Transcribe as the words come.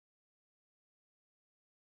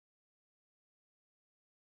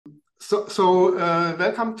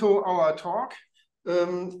Welcome to our talk.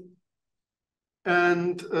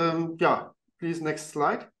 Yeah, please, next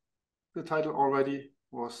slide. The title already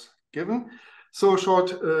was given. So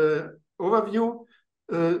short overview.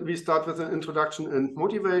 We start with an introduction and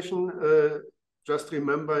motivation. Just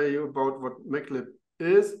remember you about what Meclib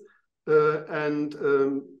is and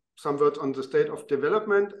some words on the state of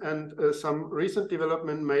development, and some recent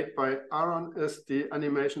development made by Amran is the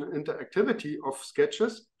animation and interactivity of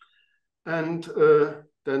sketches, and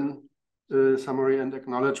then summary and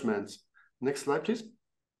acknowledgements. Next slide, please.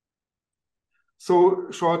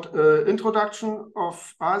 So short introduction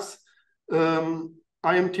of us.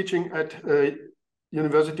 I am teaching at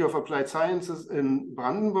University of Applied Sciences in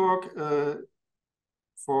Brandenburg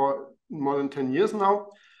for more than 10 years now.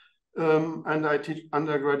 And I teach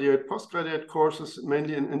undergraduate, postgraduate courses,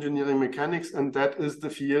 mainly in engineering mechanics, and that is the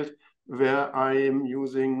field where I am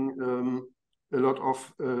using a lot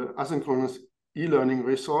of asynchronous e-learning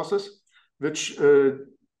resources, which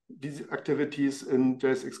these activities in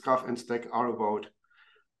JSXGraph and Stack are about.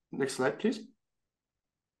 Next slide, please.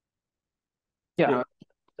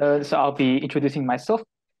 So I'll be introducing myself.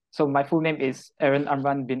 So my full name is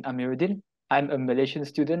Amran bin Amiruddin. I'm a Malaysian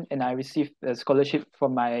student, and I received a scholarship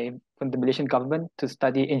from the Malaysian government to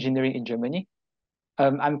study engineering in Germany.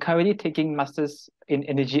 I'm currently taking masters in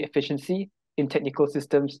energy efficiency in technical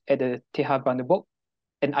systems at the TH Brandenburg,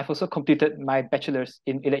 and I've also completed my bachelor's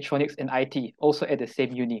in electronics and IT, also at the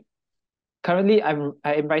same uni. Currently, I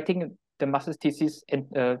am writing the master's thesis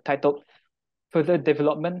titled "Further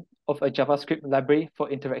Development of a JavaScript Library for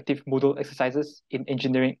Interactive Moodle Exercises in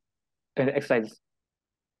Engineering Exercises."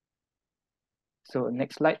 So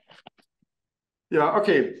next slide. Yeah,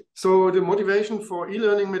 okay. So the motivation for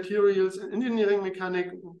e-learning materials in engineering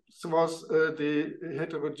mechanics was the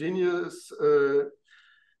heterogeneous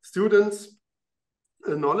students'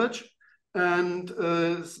 knowledge. And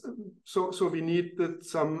so we needed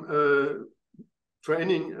some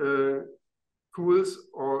training tools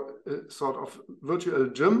or sort of virtual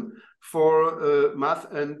gym for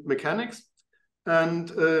math and mechanics,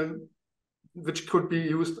 and which could be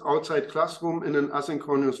used outside classroom in an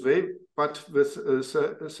asynchronous way, but with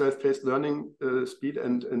self-paced learning speed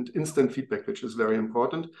and instant feedback, which is very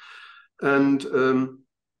important. And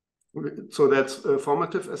so that's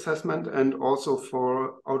formative assessment and also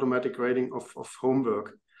for automatic grading of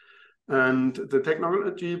homework. And the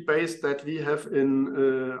technology base that we have in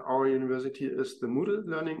our university is the Moodle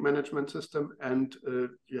learning management system, and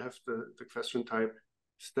we have the question type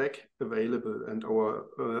Stack available, and our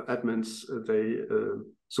admins, they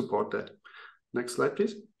support that. Next slide,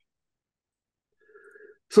 please.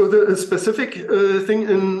 So the specific thing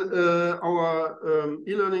in our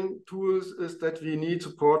e-learning tools is that we need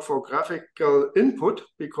support for graphical input,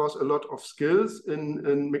 because a lot of skills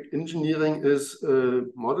in engineering is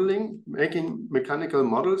modeling, making mechanical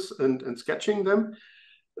models and sketching them.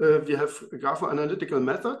 We have grapho-analytical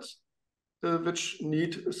methods, which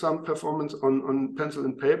need some performance on pencil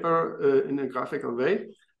and paper in a graphical way.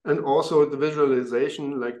 And also the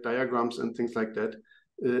visualization, like diagrams and things like that,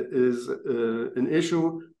 is an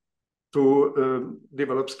issue to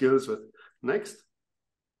develop skills with. Next.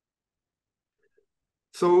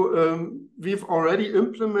 So we've already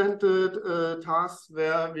implemented tasks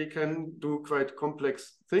where we can do quite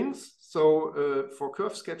complex things. So for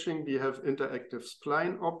curve sketching, we have interactive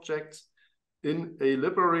spline objects in a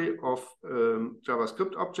library of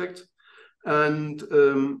JavaScript objects. And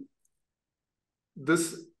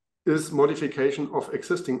this is modification of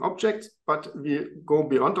existing objects, but we go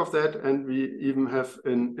beyond of that, and we even have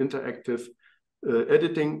an interactive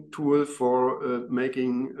editing tool for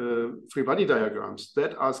making free body diagrams.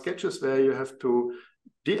 That are sketches where you have to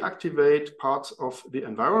deactivate parts of the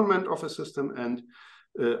environment of a system and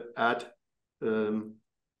add and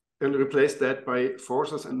replace that by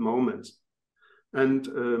forces and moments. And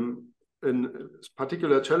a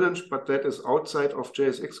particular challenge, but that is outside of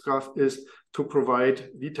JSXGraph, is to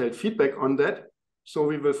provide detailed feedback on that. So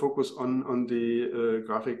we will focus on the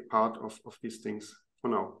graphic part of these things for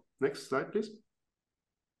now. Next slide, please.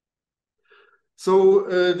 So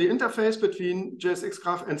the interface between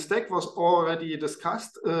JSXGraph and Stack was already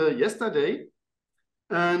discussed yesterday.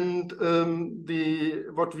 And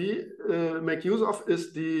what we make use of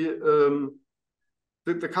is the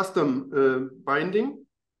custom binding.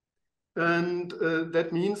 And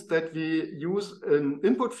that means that we use an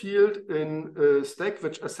input field in Stack,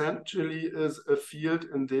 which essentially is a field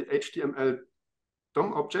in the HTML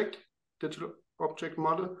DOM object, digital object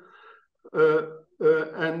model,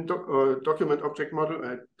 and document object model.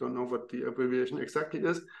 I don't know what the abbreviation exactly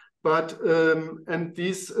is. But and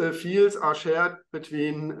these fields are shared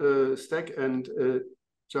between Stack and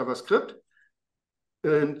JavaScript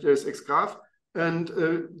and JSXGraph, and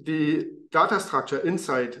the data structure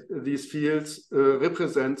inside these fields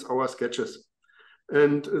represents our sketches.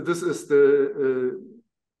 And this is the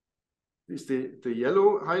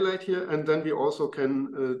yellow highlight here, and then we also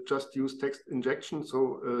can just use text injection,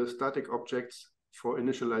 so static objects for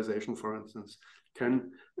initialization, for instance,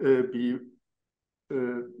 can be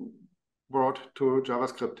brought to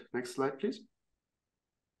JavaScript. Next slide, please.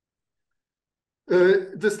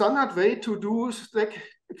 The standard way to do stack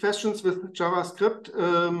questions with JavaScript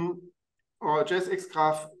or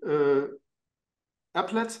JSXGraph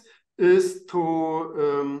applets is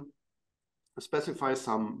to specify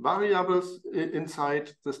some variables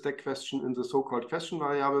inside the stack question in the so-called question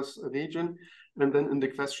variables region, and then in the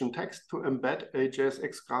question text to embed a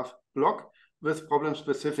JSXGraph block with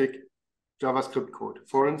problem-specific JavaScript code.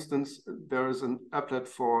 For instance, there is an applet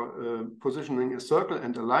for positioning a circle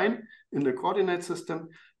and a line in the coordinate system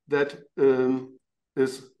that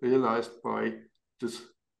is realized by this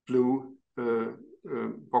blue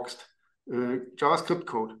boxed JavaScript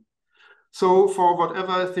code. So for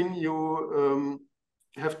whatever thing you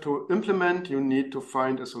have to implement, you need to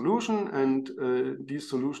find a solution, and these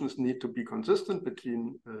solutions need to be consistent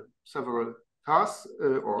between several tasks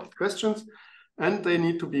or questions, and they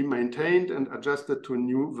need to be maintained and adjusted to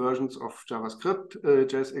new versions of JavaScript,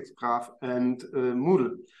 JSXGraph, and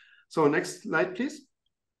Moodle. So next slide, please.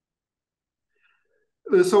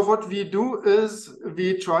 So what we do is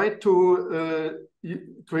we try to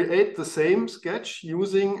create the same sketch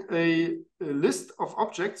using a list of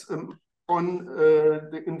objects in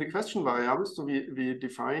the question variables. So we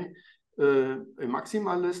define a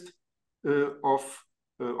maxima list of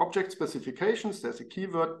object specifications. There's a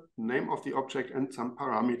keyword, name of the object, and some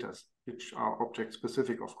parameters, which are object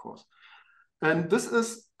specific, of course. And this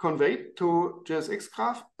is conveyed to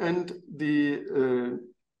JSXGraph, and the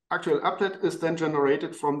actual applet is then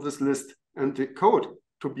generated from this list. And the code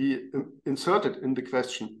to be inserted in the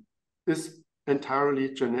question is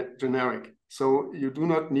entirely generic. So you do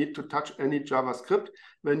not need to touch any JavaScript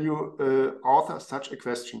when you author such a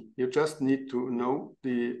question. You just need to know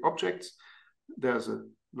the objects. There's a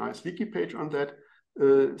nice wiki page on that.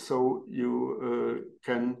 So you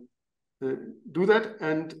can do that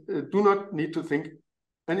and do not need to think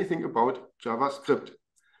anything about JavaScript.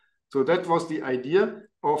 So that was the idea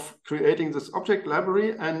of creating this object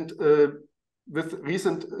library, and with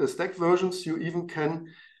recent stack versions, you even can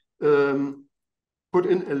put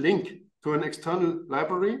in a link to an external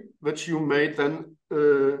library, which you may then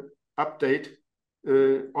update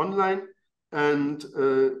online. And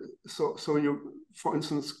so you, for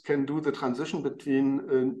instance, can do the transition between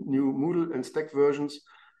new Moodle and stack versions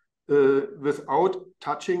without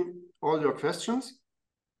touching all your questions.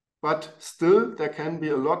 But still, there can be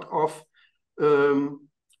a lot of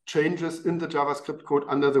changes in the JavaScript code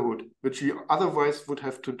under the hood, which you otherwise would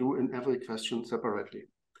have to do in every question separately.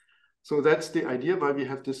 So that's the idea why we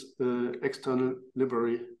have this external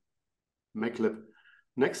library, Meclib.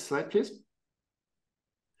 Next slide, please.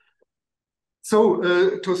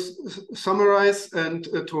 So to summarize and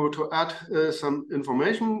to add some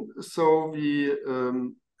information, so we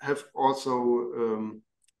have also,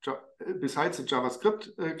 besides the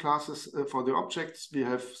JavaScript classes for the objects, we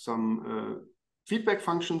have some feedback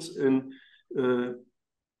functions in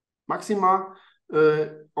Maxima,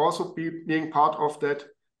 also being part of that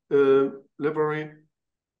library.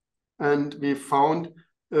 And we found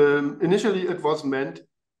initially it was meant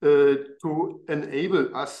to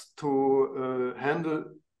enable us to handle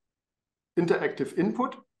interactive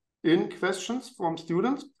input in questions from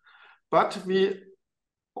students, but we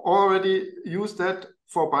already use that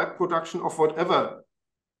for byproduction of whatever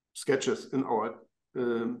sketches in our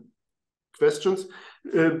questions,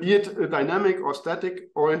 be it dynamic or static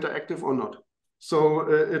or interactive or not. So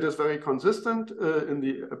it is very consistent in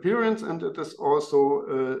the appearance, and it is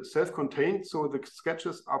also self-contained. So the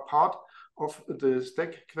sketches are part of the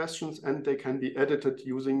stack questions, and they can be edited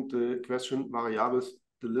using the question variables,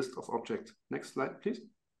 the list of objects. Next slide, please.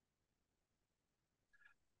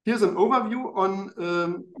 Here's an overview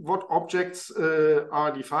on what objects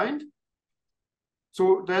are defined.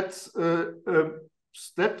 So that's a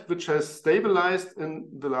step which has stabilized in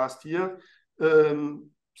the last year.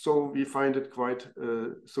 So we find it quite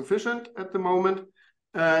sufficient at the moment.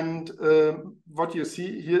 And what you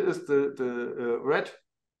see here is the red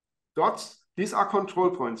dots. These are control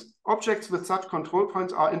points. Objects with such control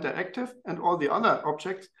points are interactive, and all the other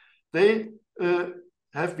objects, they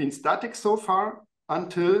have been static so far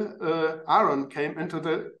until Aaron came into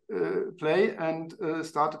the play and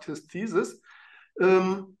started his thesis.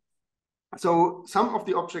 So some of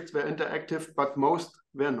the objects were interactive, but most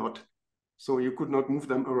were not. So you could not move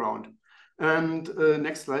them around. And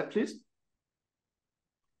next slide, please.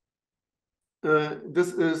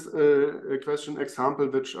 This is a question example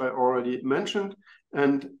which I already mentioned,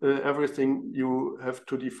 and everything you have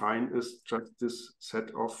to define is just this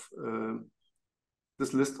set of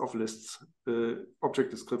this list of lists, object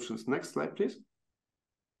descriptions. Next slide, please.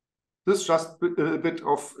 This is just a bit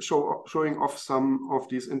of showing off some of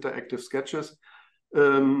these interactive sketches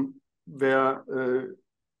where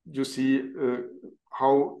you see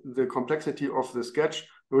how the complexity of the sketch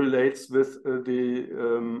relates with the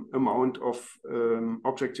amount of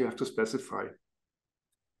objects you have to specify.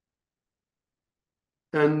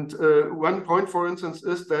 And one point, for instance,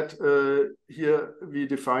 is that here we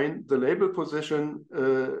define the label position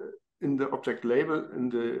in the object label, in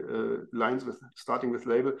the lines with starting with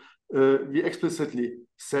label. We explicitly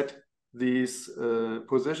set these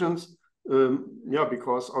positions,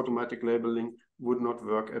 because automatic labeling would not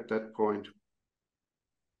work at that point.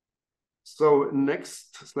 So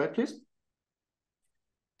next slide, please.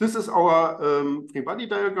 This is our free body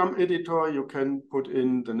diagram editor. You can put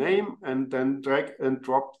in the name and then drag and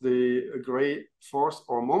drop the gray force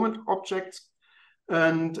or moment objects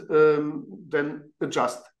and then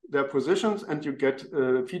adjust their positions, and you get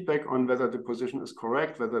feedback on whether the position is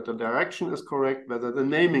correct, whether the direction is correct, whether the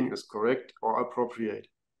naming is correct or appropriate.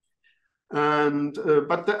 And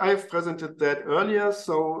but I've presented that earlier.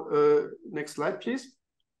 So next slide, please.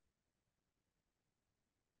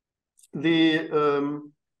 The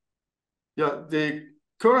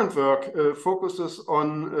current work focuses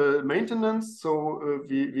on maintenance. So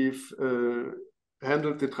we've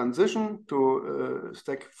handled the transition to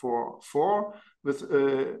stack 4.4 with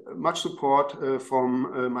much support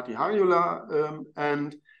from Matti Harjula,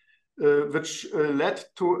 and which led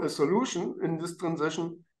to a solution in this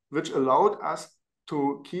transition which allowed us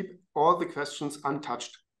to keep all the questions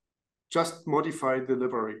untouched, just modify the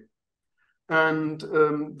library. And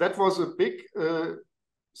that was a big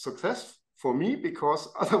success for me, because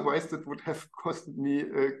otherwise that would have cost me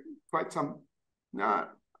quite some,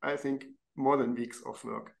 I think more than weeks of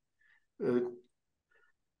work.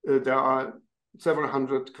 There are several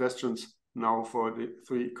hundred questions now for the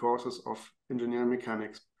 3 courses of engineering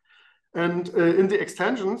mechanics. And in the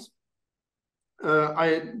extensions,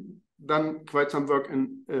 I done quite some work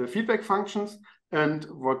in feedback functions, and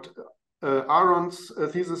what Aaron's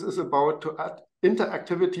thesis is about, to add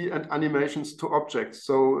interactivity and animations to objects,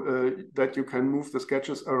 so that you can move the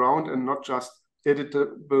sketches around and not just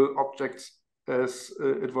editable objects as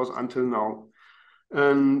it was until now.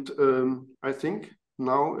 And I think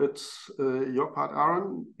now it's your part,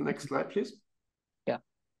 Aaron. Next slide, please. Yeah.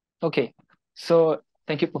 Okay. So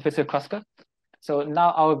thank you, Professor Kraska. So now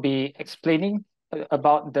I will be explaining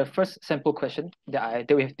about the first sample question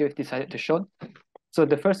that we've decided to show. So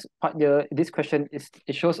the first part, this question is,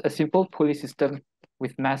 it shows a simple pulley system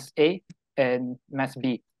with mass A and mass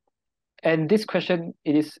B. And this question,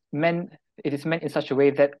 it is meant in such a way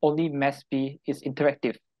that only mass B is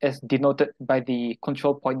interactive, as denoted by the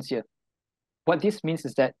control points here. What this means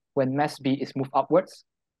is that when mass B is moved upwards,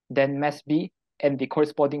 then mass B and the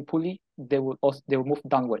corresponding pulley, they will move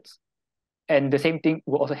downwards. And the same thing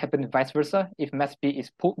will also happen vice versa. If mass B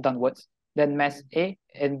is pulled downwards, then mass A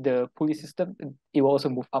and the pulley system, it will also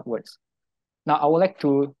move upwards. Now I would like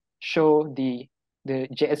to show the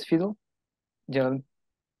JS fiddle. Oh,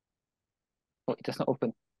 it does not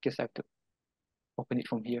open. Guess I have to open it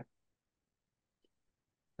from here.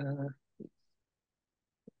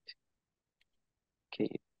 Okay.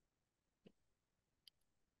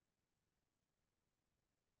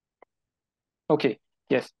 Okay,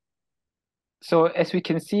 yes. So as we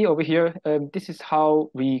can see over here, this is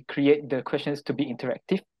how we create the questions to be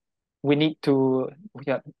interactive. We need to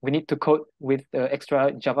code with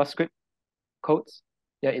extra JavaScript codes.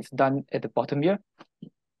 Yeah, it's done at the bottom here.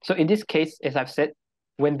 So in this case, as I've said,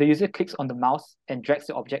 when the user clicks on the mouse and drags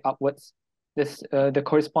the object upwards, the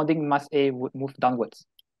corresponding mass A would move downwards.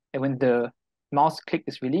 And when the mouse click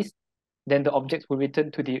is released, then the object will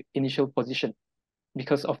return to the initial position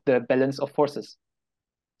because of the balance of forces.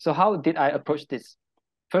 So how did I approach this?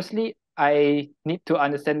 Firstly, I need to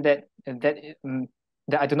understand that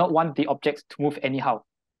I do not want the objects to move anyhow.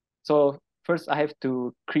 So first I have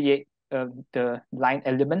to create the line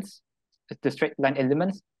elements, the straight line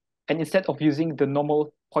elements. And instead of using the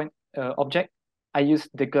normal point object, I use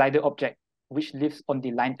the glider object, which lives on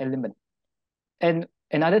the line element. And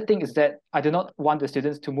another thing is that I do not want the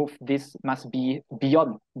students to move this mass B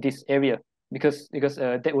beyond this area. because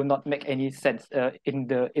that would not make any sense in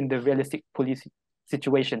the realistic police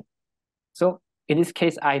situation. So in this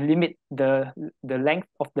case, I limit the length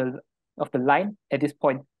of the line at this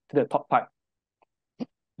point to the top part.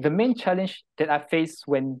 The main challenge that I faced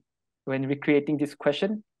when recreating this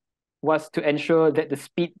question was to ensure that the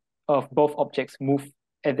speed of both objects move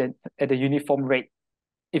at a uniform rate.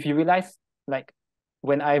 If you realize, like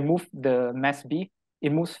when I move the mass B,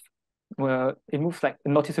 it moves like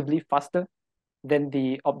noticeably faster than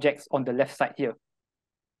the objects on the left side here.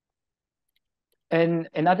 And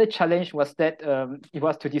another challenge was that it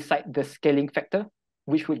was to decide the scaling factor,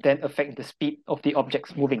 which would then affect the speed of the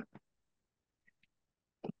objects moving.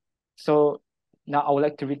 So now I would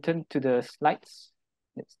like to return to the slides.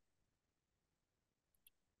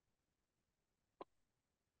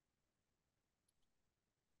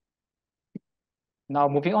 Now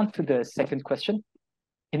moving on to the second question.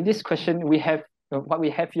 In this question, we have what we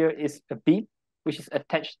have here is a beam, which is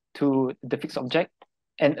attached to the fixed object,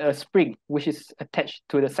 and a spring, which is attached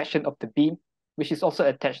to the section of the beam, which is also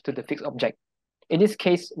attached to the fixed object. In this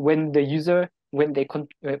case, when the user, when they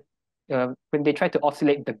try to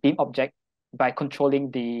oscillate the beam object by controlling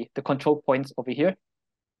the control points over here,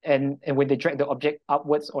 and when they drag the object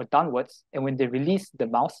upwards or downwards, and when they release the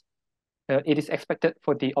mouse, it is expected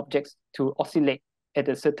for the objects to oscillate at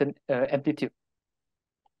a certain amplitude.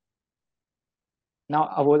 Now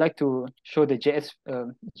I would like to show the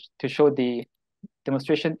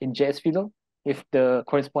demonstration in JS Philo with the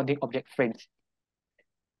corresponding object frames.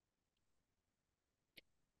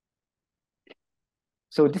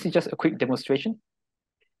 So this is just a quick demonstration.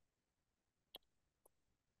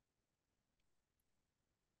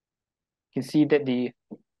 You can see that the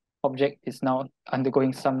object is now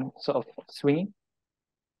undergoing some sort of swinging.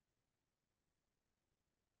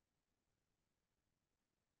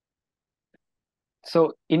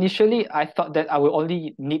 So initially, I thought that I will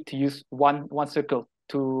only need to use one circle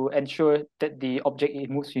to ensure that the object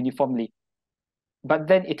moves uniformly. But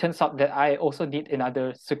then it turns out that I also need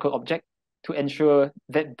another circle object to ensure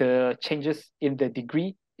that the changes in the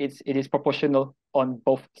degree it is proportional on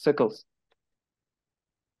both circles.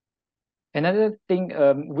 Another thing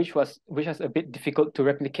which was a bit difficult to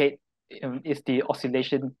replicate is the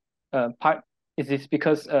oscillation part. Is this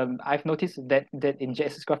because I've noticed that in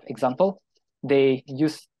JSXGraph example, they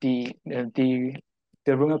use the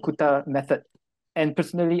Runge-Kutta method, and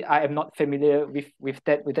personally I am not familiar with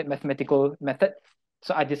that mathematical method,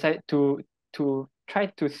 so I decided to try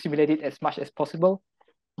to simulate it as much as possible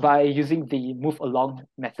by using the move along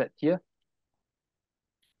method here.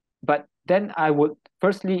 But then I would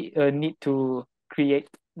firstly need to create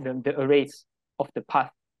the arrays of the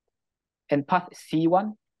path, and path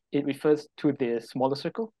C1, it refers to the smaller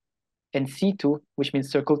circle, and C2, which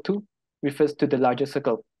means circle 2, refers to the larger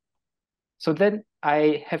circle. So then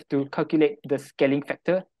I have to calculate the scaling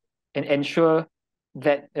factor and ensure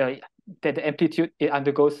that that the amplitude, it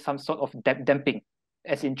undergoes some sort of damping,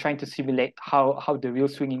 as in trying to simulate how the real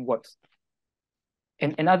swinging works.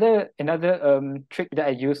 And another trick that I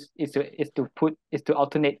use is to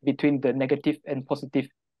alternate between the negative and positive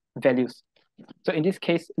values. So in this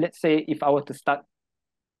case, let's say if I were to start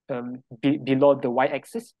below the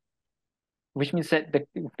y-axis, which means that the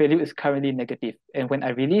value is currently negative. And when I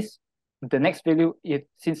release, the next value,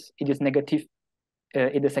 since it is negative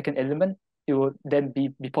in the second element, it will then be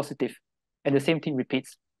positive. And the same thing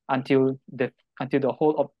repeats until the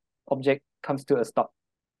whole object comes to a stop.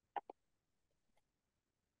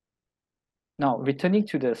 Now, returning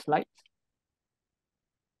to the slides,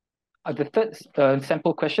 the third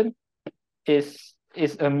sample question is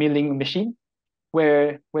a milling machine,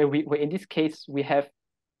 where in this case we have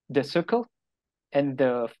the circle and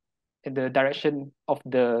the direction of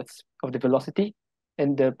the velocity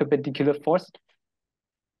and the perpendicular force.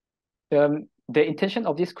 The intention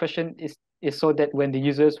of this question is so that when the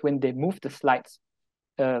users, when they move the slides,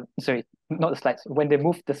 sorry, not the slides, when they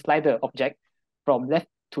move the slider object from left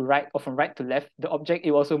to right or from right to left, the object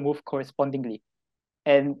will also move correspondingly.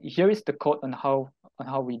 And here is the code on how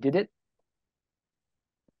we did it.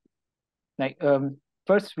 Like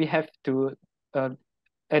first we have to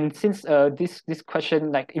and since this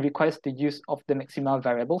question, like, it requires the use of the maxima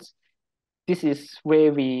variables, this is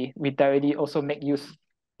where we directly also make use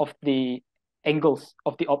of the angles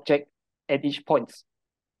of the object at each point.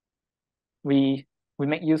 We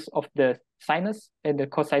make use of the sinus and the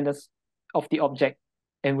cosinus of the object,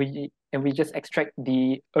 and we just extract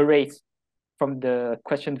the arrays from the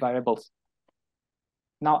question variables.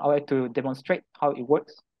 Now I like to demonstrate how it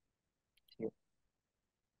works.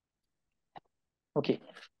 Okay,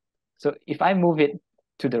 so if I move it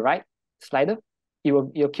to the right slider,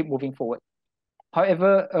 it'll keep moving forward.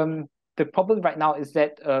 However, the problem right now is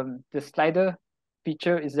that the slider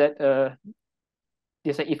feature is that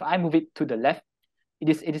if I move it to the left, it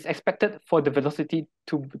is expected for the velocity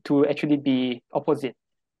to actually be opposite.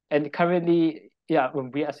 And currently, yeah,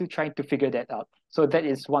 we are still trying to figure that out. So that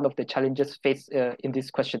is one of the challenges faced in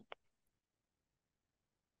this question.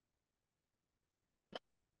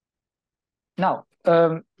 Now,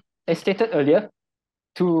 as stated earlier,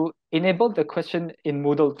 to enable the question in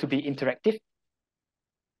Moodle to be interactive,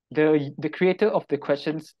 the creator of the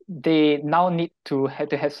questions, they now need to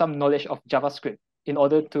have some knowledge of JavaScript in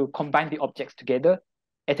order to combine the objects together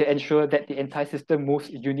and to ensure that the entire system moves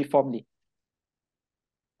uniformly.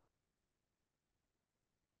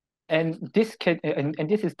 And this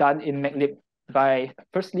is done in Meclib by,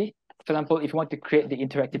 firstly, for example, if you want to create the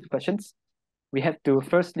interactive questions, we have to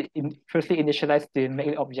firstly initialize the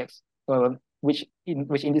Meclib objects, which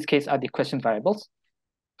in this case are the question variables.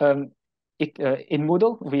 In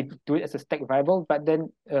Moodle, we do it as a stack variable, but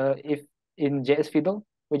then if in JS Fiddle,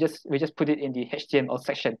 we just put it in the HTML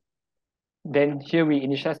section. Then here we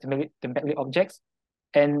initialize the Meclib objects,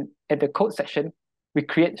 and at the code section, we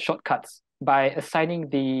create shortcuts by assigning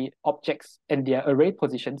the objects and their array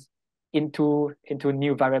positions into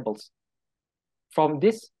new variables. From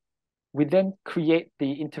this, we then create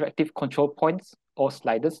the interactive control points or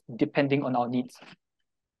sliders depending on our needs.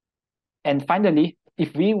 And finally,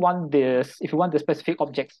 if we want the specific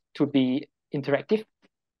objects to be interactive,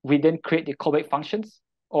 we then create the callback functions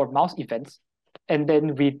or mouse events, and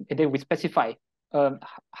then we specify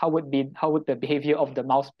how would the behavior of the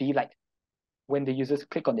mouse be like when the users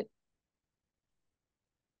click on it.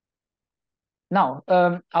 Now,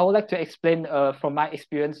 I would like to explain from my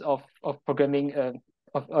experience of programming,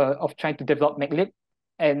 of trying to develop Meclib,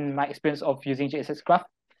 and my experience of using JSXGraph.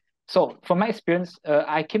 So from my experience,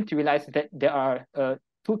 I came to realize that there are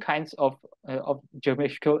two kinds of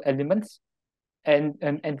geometrical elements, and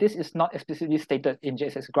this is not explicitly stated in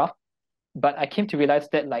JSXGraph, but I came to realize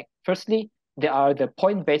that, like, firstly, there are the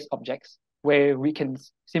point-based objects where we can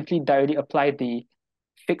simply directly apply the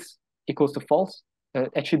fixed equals to false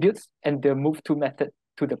attributes and the move to method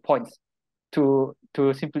to the points to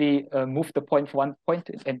simply move the point from one point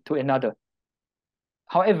and to another.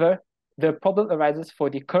 However, the problem arises for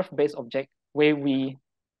the curve-based object where the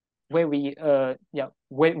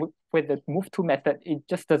move to method, it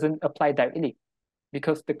just doesn't apply directly,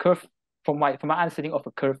 because the curve, from my understanding of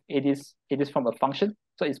a curve, it is from a function,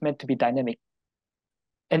 so it's meant to be dynamic.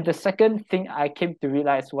 And the second thing I came to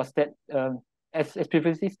realize was that as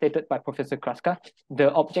previously stated by Professor Kraska,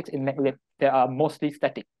 the objects in Meclib, they are mostly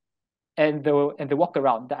static. And the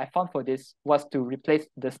workaround that I found for this was to replace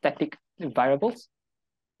the static variables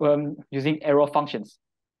using arrow functions.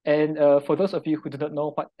 And for those of you who do not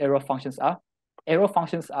know what arrow functions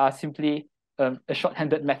are simply a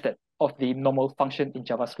shorthanded method of the normal function in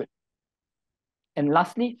JavaScript. And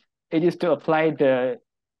lastly, it is to apply the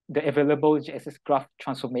available JSXGraph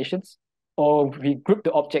transformations, or we group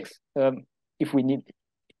the objects if we need.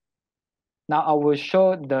 Now I will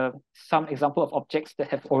show some example of objects that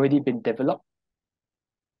have already been developed.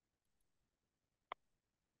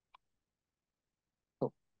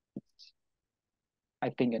 So I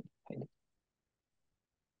think it.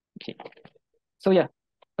 Okay. So yeah,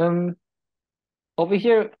 over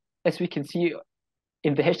here, as we can see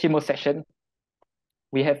in the HTML section,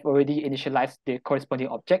 we have already initialized the corresponding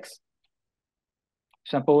objects.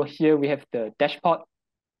 For example, here we have the dashpot,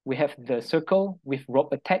 we have the circle with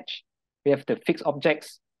rope attached, we have the fixed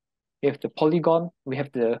objects, we have the polygon, we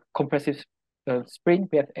have the compressive spring,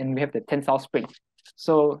 we have the tensile spring.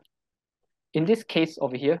 So in this case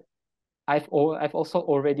over here, I've also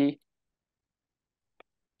already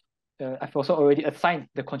assigned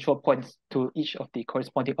the control points to each of the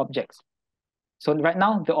corresponding objects. So right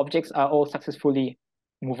now the objects are all successfully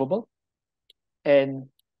movable, and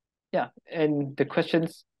yeah, and the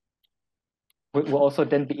questions will also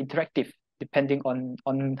then be interactive depending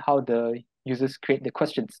on how the users create the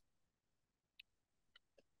questions.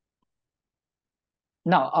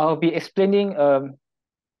 Now I'll be explaining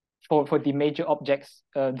for the major objects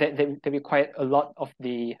that require a lot of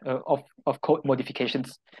the of code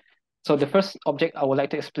modifications. So the first object I would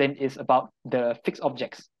like to explain is about the fixed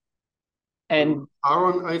objects. And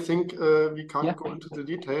Aaron, I think we can't go into the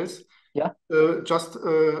details. Yeah. Just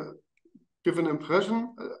give an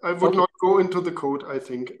impression. I would not go into the code, I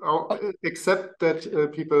think, except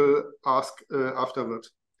that people ask afterward.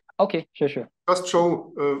 Okay, sure. Just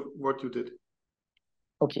show what you did.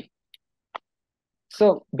 Okay.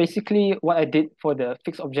 So basically what I did for the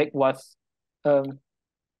fixed object was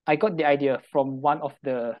I got the idea from one of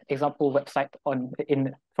the example website from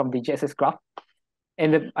the JSXGraph.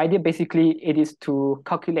 And the idea basically it is to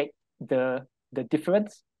calculate the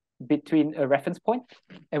difference between a reference point,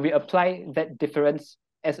 and we apply that difference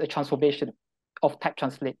as a transformation of type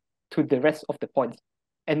translate to the rest of the points.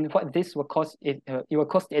 And what this will cause it will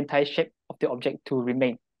cause the entire shape of the object to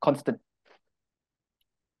remain constant.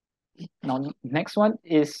 Now, next one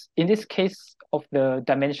is, in this case of the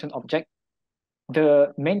dimension object,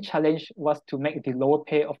 the main challenge was to make the lower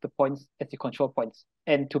pair of the points as the control points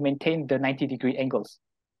and to maintain the 90-degree angles.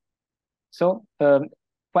 So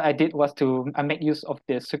what I did was I make use of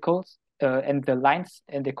the circles and the lines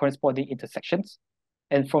and the corresponding intersections.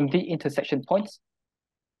 And from the intersection points,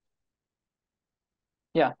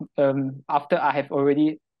 after I have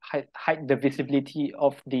already hide the visibility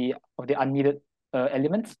of the unneeded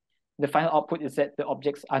elements, the final output is that the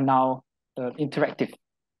objects are now interactive.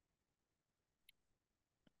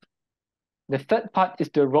 The third part is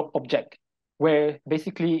the rope object, where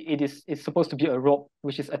basically it's supposed to be a rope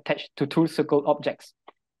which is attached to two circle objects.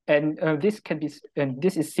 And this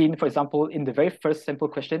is seen, for example, in the very first sample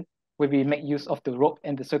question, where we make use of the rope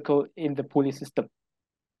and the circle in the pulley system.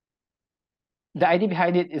 The idea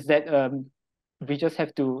behind it is that we just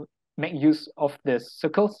have to make use of the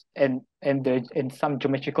circles and some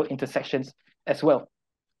geometrical intersections as well.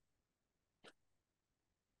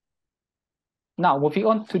 Now, moving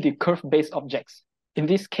on to the curve-based objects. In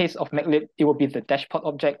this case of Meclib, it will be the dashpot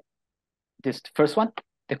object, this first one,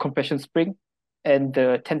 the compression spring, and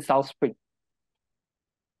the tensile spring.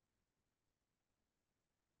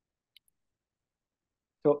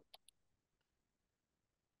 So,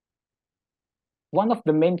 one of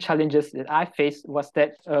the main challenges that I faced was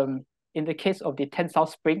that in the case of the tensile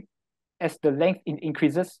spring, as the length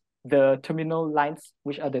increases, the terminal lines,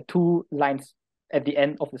 which are the two lines at the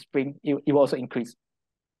end of the spring, it will also increase.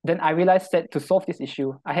 Then I realized that to solve this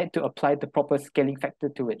issue, I had to apply the proper scaling factor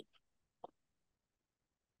to it.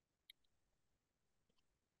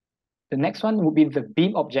 The next one would be the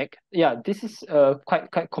beam object. Yeah, this is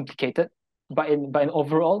quite complicated, but in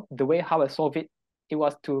overall, the way how I solve it, it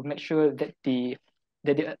was to make sure that the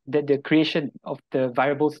creation of the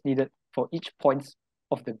variables needed for each point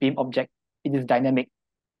of the beam object, it is dynamic.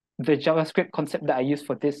 The JavaScript concept that I use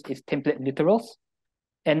for this is template literals,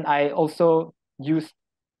 and I also use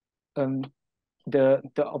the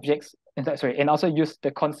objects, and also use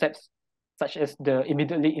the concepts such as the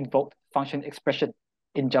immediately invoked function expression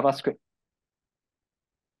in JavaScript.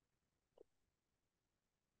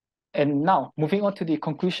 And now, moving on to the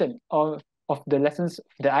conclusion of the lessons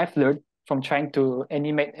that I've learned from trying to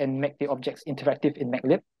animate and make the objects interactive in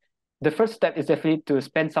Meclib. The first step is definitely to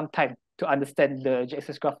spend some time to understand the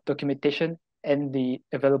JSXGraph documentation and the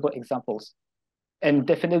available examples. And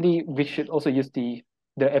definitely, we should also use the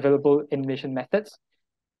available animation methods.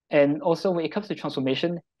 And also, when it comes to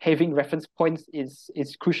transformation, having reference points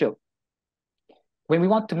is crucial. When we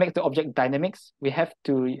want to make the object dynamics, we have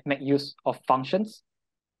to make use of functions.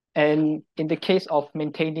 And in the case of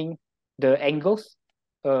maintaining the angles,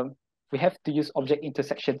 we have to use object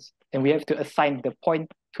intersections, and we have to assign the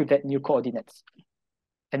point to that new coordinates.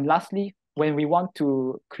 And lastly, when we want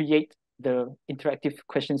to create the interactive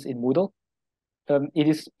questions in Moodle,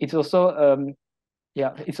 it's also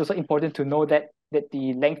important to know that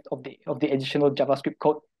the length of the additional JavaScript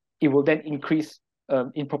code, it will then increase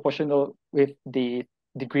in proportional with the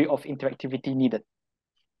degree of interactivity needed.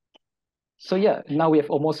 So yeah, now we have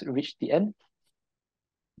almost reached the end.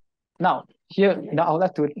 Now I would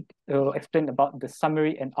like to explain about the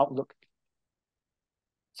summary and outlook.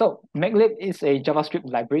 So Meclib is a JavaScript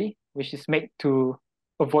library which is made to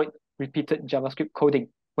avoid repeated JavaScript coding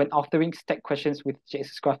when authoring stack questions with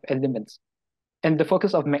JSXGraph elements. And the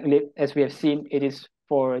focus of Meclib, as we have seen, it is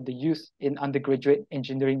for the use in undergraduate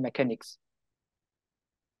engineering mechanics.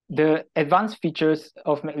 The advanced features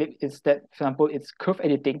of Meclib is that, for example, it's curve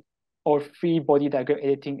editing or free body diagram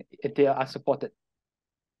editing if they are supported.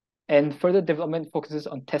 And further development focuses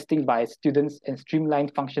on testing by students and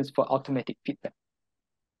streamlined functions for automatic feedback.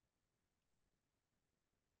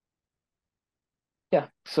 Yeah,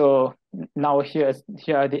 so now here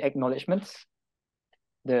are the acknowledgements.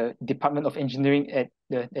 The Department of Engineering at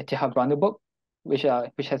the TH Brandenburg, which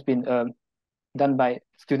has been done by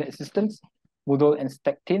student assistants, Moodle and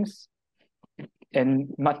Stack teams, and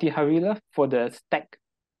Mati Harila for the Stack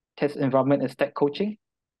test environment and Stack coaching,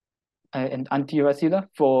 and Antti Rasila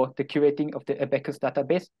for the curating of the Abacus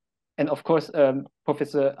database, and of course,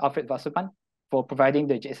 Professor Alfred Wasserman for providing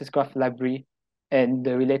the JSXGraph library and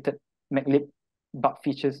the related Meclib bug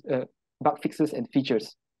fixes and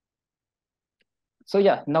features. So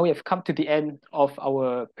yeah, now we have come to the end of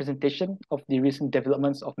our presentation of the recent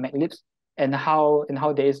developments of Meclibs. and how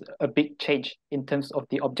there is a big change in terms of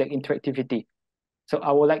the object interactivity. So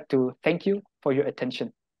I would like to thank you for your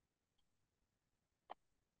attention.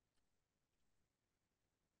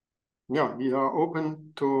 Yeah, we are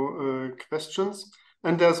open to questions.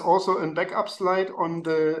 And there's also a backup slide on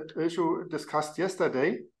the issue discussed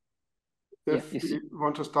yesterday. If you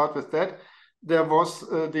want to start with that, there was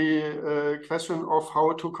the question of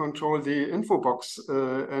how to control the info box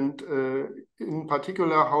and in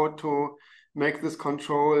particular how to make this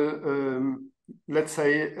control, let's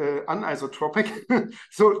say, anisotropic,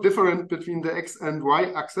 so different between the X and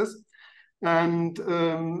Y axis. And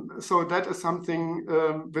so that is something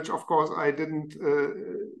which, of course, I didn't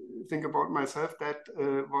think about myself. That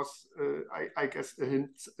was, I guess, a hint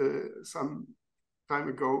some time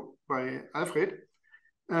ago by Alfred.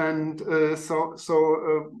 And so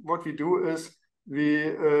what we do is we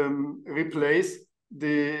replace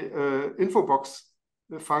the info box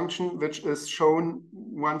function, which is shown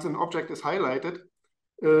once an object is highlighted,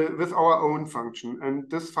 with our own function. And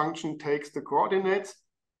this function takes the coordinates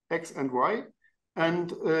X and Y, and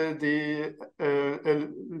the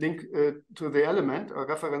link to the element, a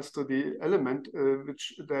reference to the element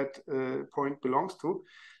which that point belongs to.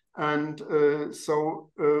 And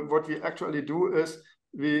so what we actually do is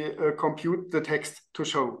we compute the text to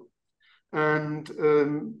show. And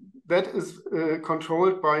that is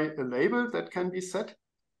controlled by a label that can be set.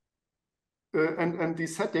 And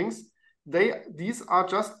these settings, these are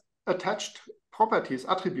just attached properties,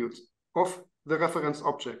 attributes of the reference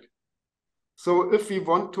object. So if we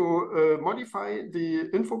want to modify the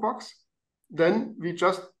info box, then we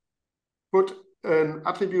just put an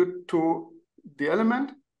attribute to the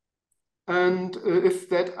element. And if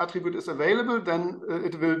that attribute is available, then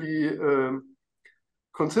it will be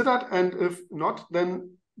considered. And if not,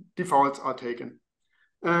 then defaults are taken.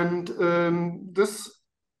 And this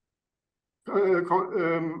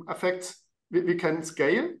affects, we can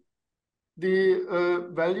scale the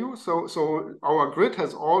value. So our grid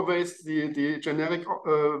has always the generic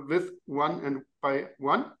width 1 and by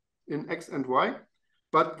 1 in X and Y,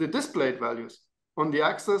 but the displayed values on the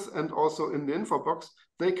axis and also in the info box,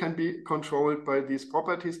 they can be controlled by these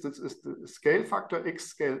properties. This is the scale factor, X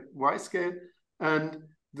scale, Y scale, and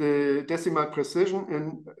the decimal precision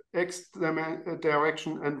in X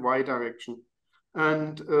direction and Y direction.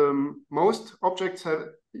 And most objects have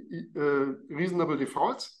reasonable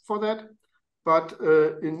defaults for that. But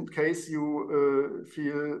in case you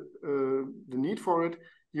feel the need for it,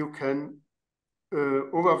 you can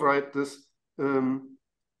override this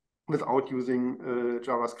without using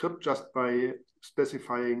JavaScript, just by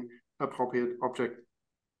specifying appropriate object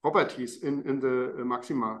properties in the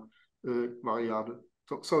maxima variable.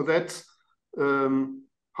 So that's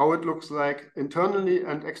how it looks like internally,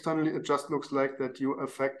 and externally it just looks like that you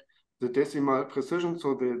affect the decimal precision.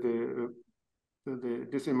 So the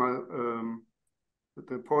decimal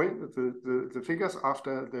the point, the figures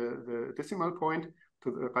after the decimal point to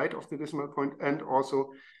the right of the decimal point, and also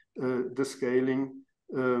the scaling,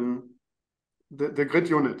 the grid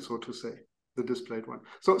unit, so to say, the displayed one.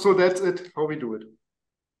 So that's it, how we do it.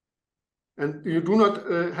 And you do not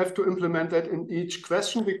have to implement that in each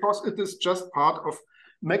question, because it is just part of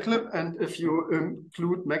Meclib. And if you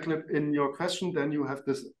include Meclib in your question, then you have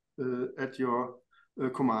this at your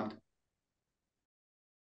command.